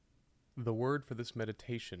The word for this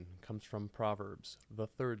meditation comes from Proverbs, the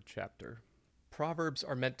third chapter. Proverbs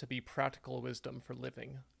are meant to be practical wisdom for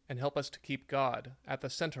living and help us to keep God at the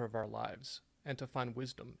center of our lives and to find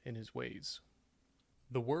wisdom in his ways.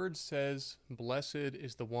 The word says, "Blessed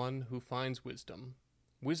is the one who finds wisdom."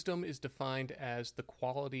 Wisdom is defined as the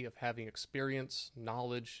quality of having experience,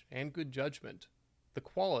 knowledge, and good judgment, the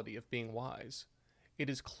quality of being wise. It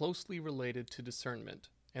is closely related to discernment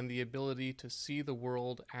and the ability to see the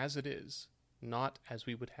world as it is, not as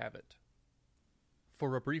we would have it.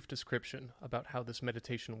 For a brief description about how this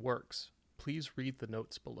meditation works, please read the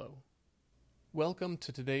notes below. Welcome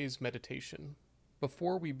to today's meditation.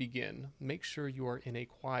 Before we begin, make sure you are in a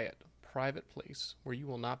quiet, private place where you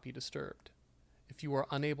will not be disturbed. If you are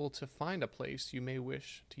unable to find a place, you may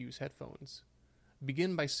wish to use headphones.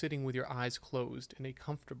 Begin by sitting with your eyes closed in a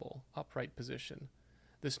comfortable, upright position.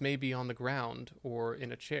 This may be on the ground or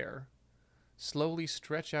in a chair. Slowly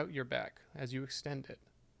stretch out your back as you extend it.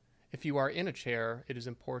 If you are in a chair, it is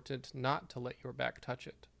important not to let your back touch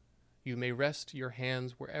it. You may rest your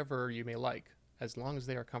hands wherever you may like, as long as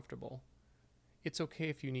they are comfortable. It's okay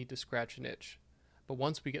if you need to scratch an itch, but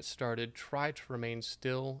once we get started, try to remain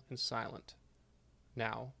still and silent.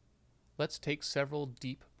 Now, let's take several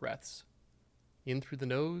deep breaths. In through the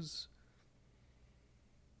nose,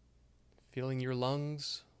 filling your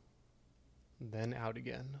lungs, then out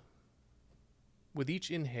again. With each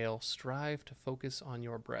inhale, strive to focus on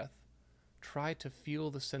your breath. Try to feel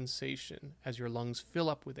the sensation as your lungs fill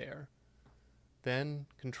up with air, then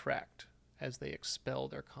contract as they expel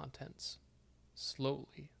their contents.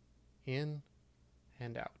 Slowly, in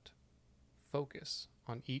and out. Focus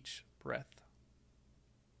on each breath.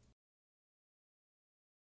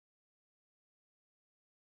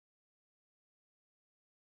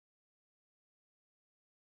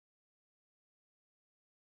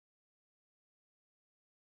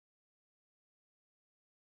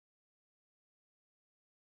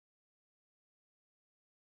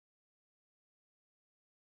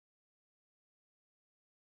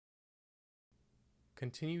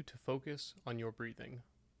 Continue to focus on your breathing.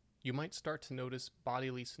 You might start to notice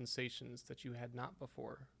bodily sensations that you had not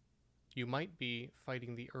before. You might be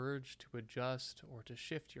fighting the urge to adjust or to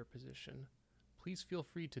shift your position. Please feel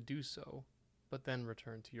free to do so, but then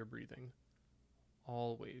return to your breathing.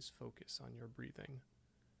 Always focus on your breathing.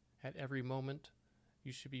 At every moment,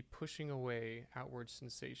 you should be pushing away outward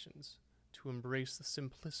sensations to embrace the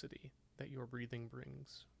simplicity that your breathing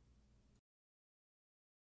brings.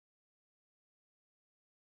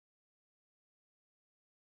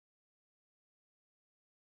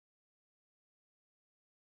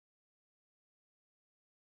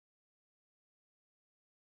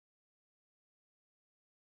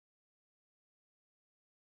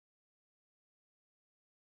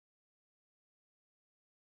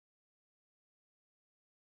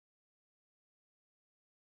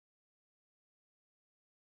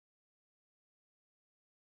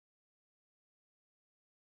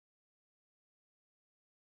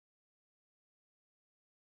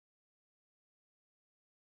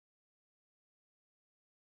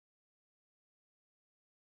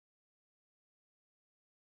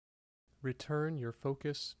 Return your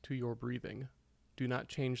focus to your breathing. Do not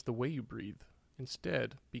change the way you breathe.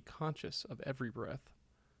 Instead, be conscious of every breath.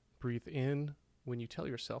 Breathe in when you tell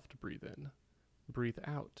yourself to breathe in. Breathe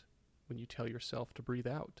out when you tell yourself to breathe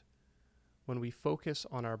out. When we focus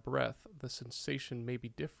on our breath, the sensation may be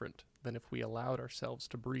different than if we allowed ourselves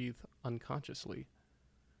to breathe unconsciously.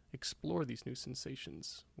 Explore these new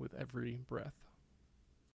sensations with every breath.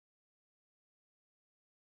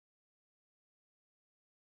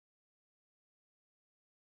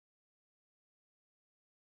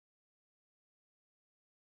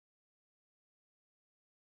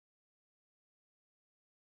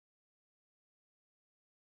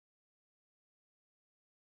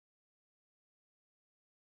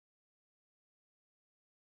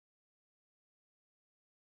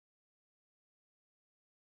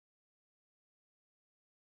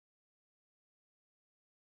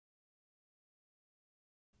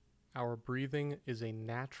 Our breathing is a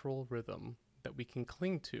natural rhythm that we can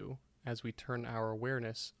cling to as we turn our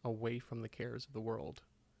awareness away from the cares of the world.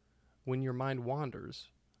 When your mind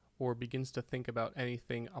wanders, or begins to think about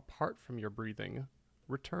anything apart from your breathing,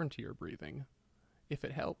 return to your breathing. If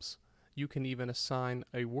it helps, you can even assign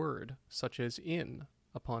a word, such as in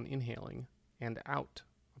upon inhaling and out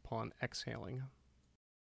upon exhaling.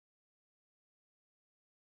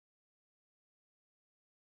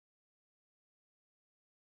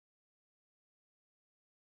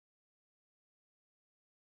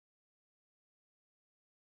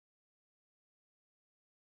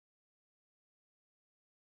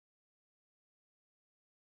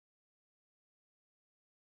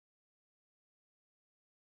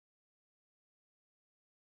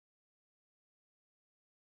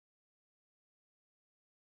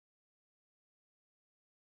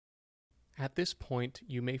 At this point,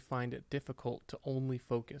 you may find it difficult to only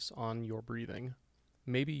focus on your breathing.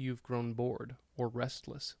 Maybe you've grown bored or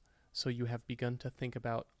restless, so you have begun to think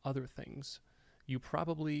about other things. You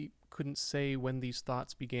probably couldn't say when these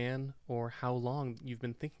thoughts began or how long you've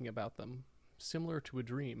been thinking about them, similar to a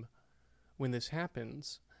dream. When this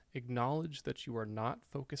happens, acknowledge that you are not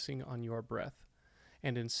focusing on your breath,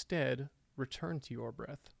 and instead return to your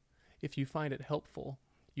breath. If you find it helpful,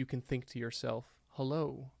 you can think to yourself,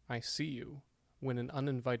 "Hello, I see you," when an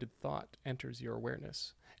uninvited thought enters your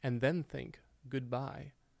awareness, and then think,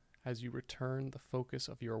 "Goodbye," as you return the focus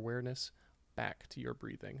of your awareness back to your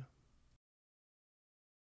breathing.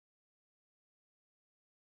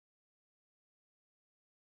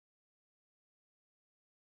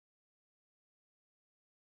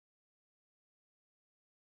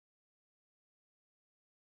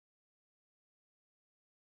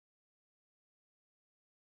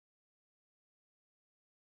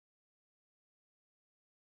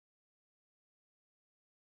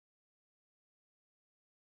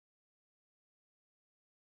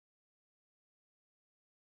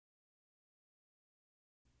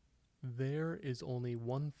 There is only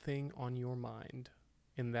one thing on your mind,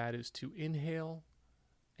 and that is to inhale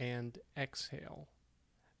and exhale.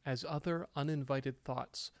 As other uninvited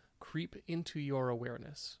thoughts creep into your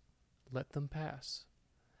awareness, let them pass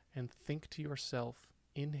and think to yourself,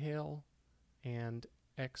 "Inhale and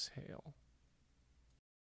exhale."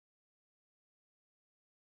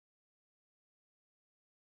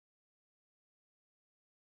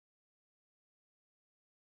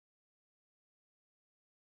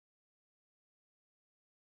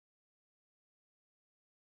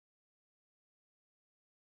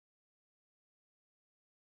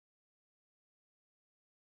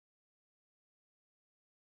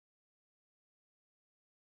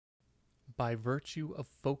 By virtue of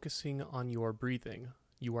focusing on your breathing,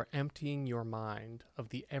 you are emptying your mind of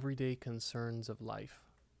the everyday concerns of life.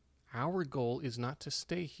 Our goal is not to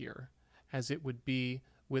stay here, as it would be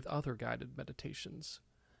with other guided meditations.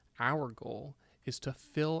 Our goal is to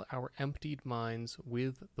fill our emptied minds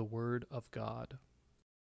with the Word of God.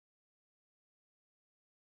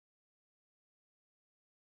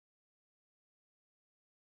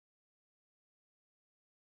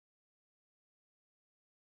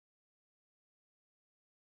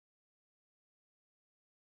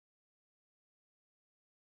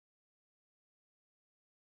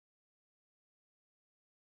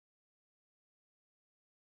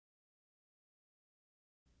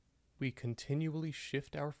 We continually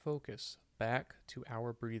shift our focus back to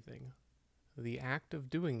our breathing. The act of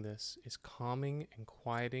doing this is calming and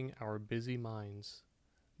quieting our busy minds.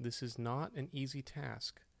 This is not an easy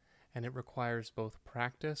task, and it requires both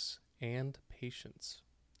practice and patience.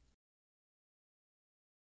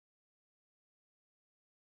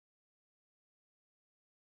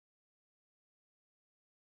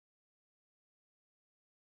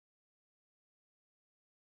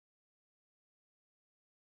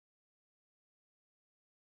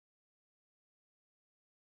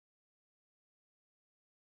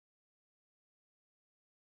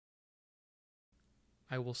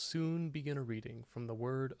 I will soon begin a reading from the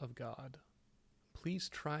Word of God. Please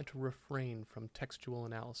try to refrain from textual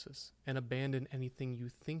analysis and abandon anything you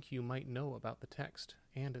think you might know about the text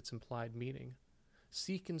and its implied meaning.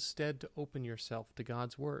 Seek instead to open yourself to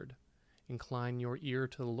God's Word. Incline your ear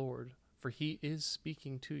to the Lord, for He is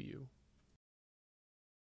speaking to you.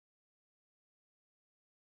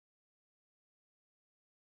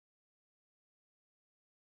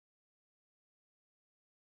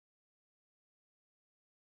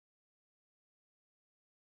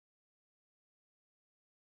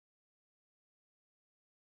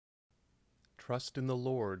 Trust in the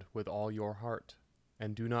Lord with all your heart,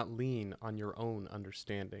 and do not lean on your own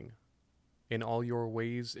understanding. In all your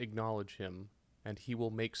ways acknowledge Him, and He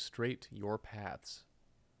will make straight your paths.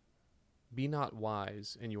 Be not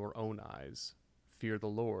wise in your own eyes. Fear the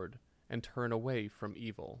Lord, and turn away from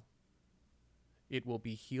evil. It will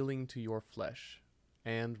be healing to your flesh,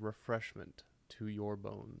 and refreshment to your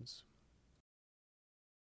bones.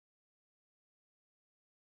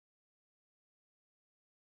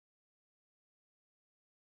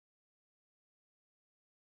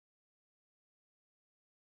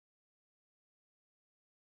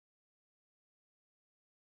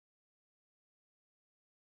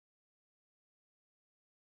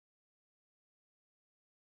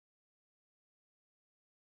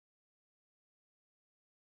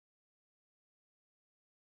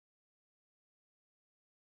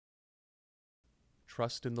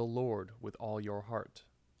 Trust in the Lord with all your heart,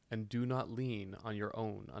 and do not lean on your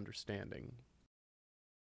own understanding.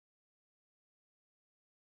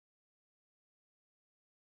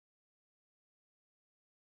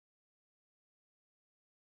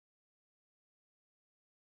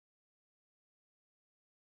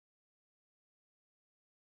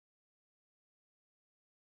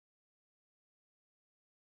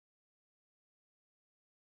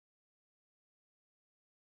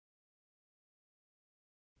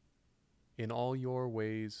 In all your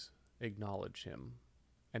ways acknowledge him,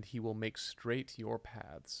 and he will make straight your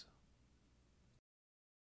paths.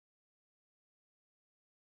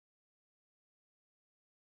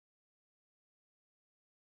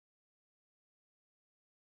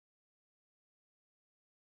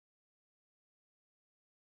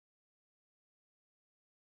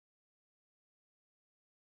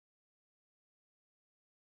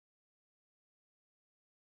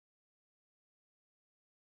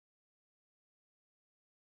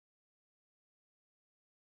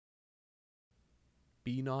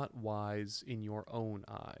 Be not wise in your own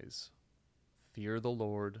eyes. Fear the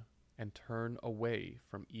Lord, and turn away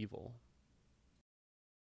from evil.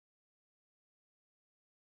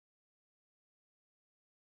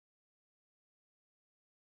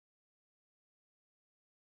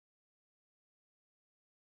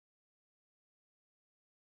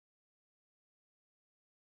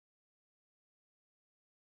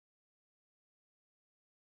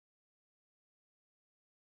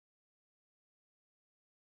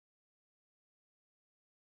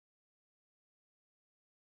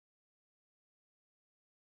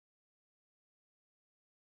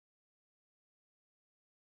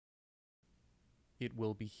 It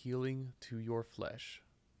will be healing to your flesh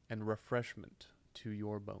and refreshment to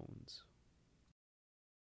your bones.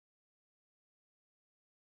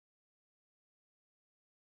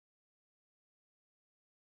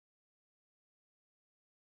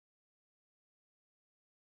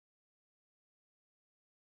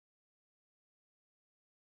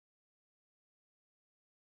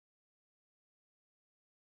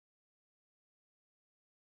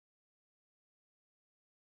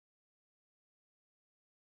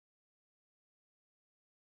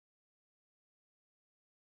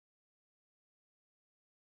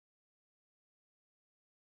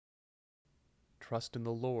 Trust in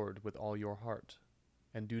the Lord with all your heart,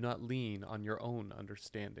 and do not lean on your own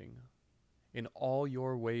understanding. In all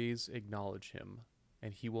your ways acknowledge him,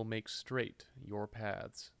 and he will make straight your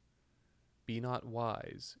paths. Be not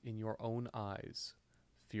wise in your own eyes.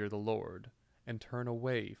 Fear the Lord, and turn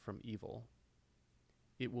away from evil.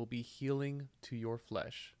 It will be healing to your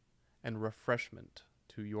flesh, and refreshment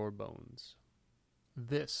to your bones.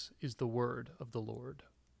 This is the word of the Lord.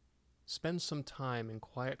 Spend some time in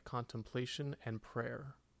quiet contemplation and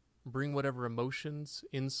prayer. Bring whatever emotions,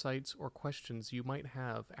 insights, or questions you might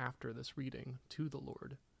have after this reading to the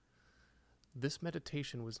Lord. This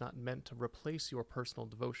meditation was not meant to replace your personal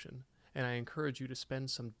devotion, and I encourage you to spend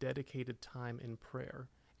some dedicated time in prayer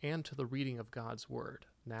and to the reading of God's Word,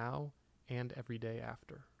 now and every day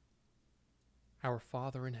after. Our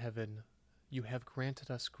Father in heaven, you have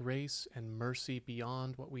granted us grace and mercy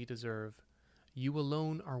beyond what we deserve. You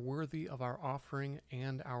alone are worthy of our offering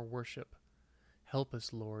and our worship. Help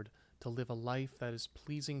us, Lord, to live a life that is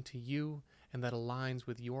pleasing to you and that aligns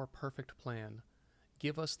with your perfect plan.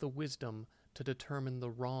 Give us the wisdom to determine the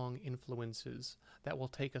wrong influences that will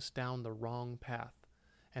take us down the wrong path,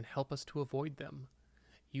 and help us to avoid them.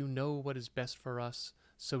 You know what is best for us,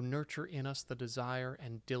 so nurture in us the desire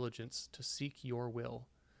and diligence to seek your will.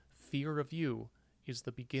 Fear of you is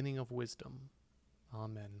the beginning of wisdom.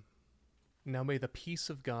 Amen. Now may the peace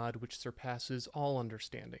of God, which surpasses all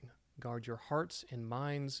understanding, guard your hearts and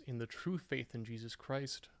minds in the true faith in Jesus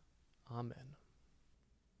Christ. Amen.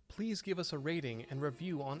 Please give us a rating and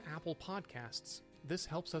review on Apple Podcasts. This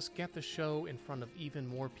helps us get the show in front of even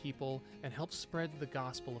more people and helps spread the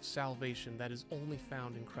gospel of salvation that is only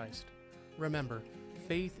found in Christ. Remember,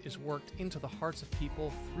 faith is worked into the hearts of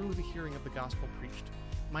people through the hearing of the gospel preached.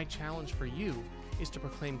 My challenge for you is to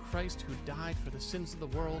proclaim Christ, who died for the sins of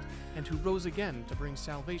the world and who rose again to bring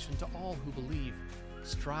salvation to all who believe.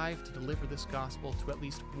 Strive to deliver this gospel to at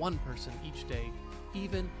least one person each day,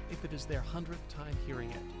 even if it is their 100th time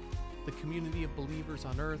hearing it. The community of believers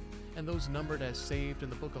on earth and those numbered as saved in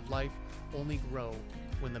the book of life only grow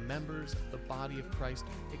when the members of the body of Christ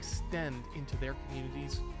extend into their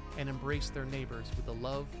communities and embrace their neighbors with the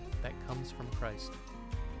love that comes from Christ.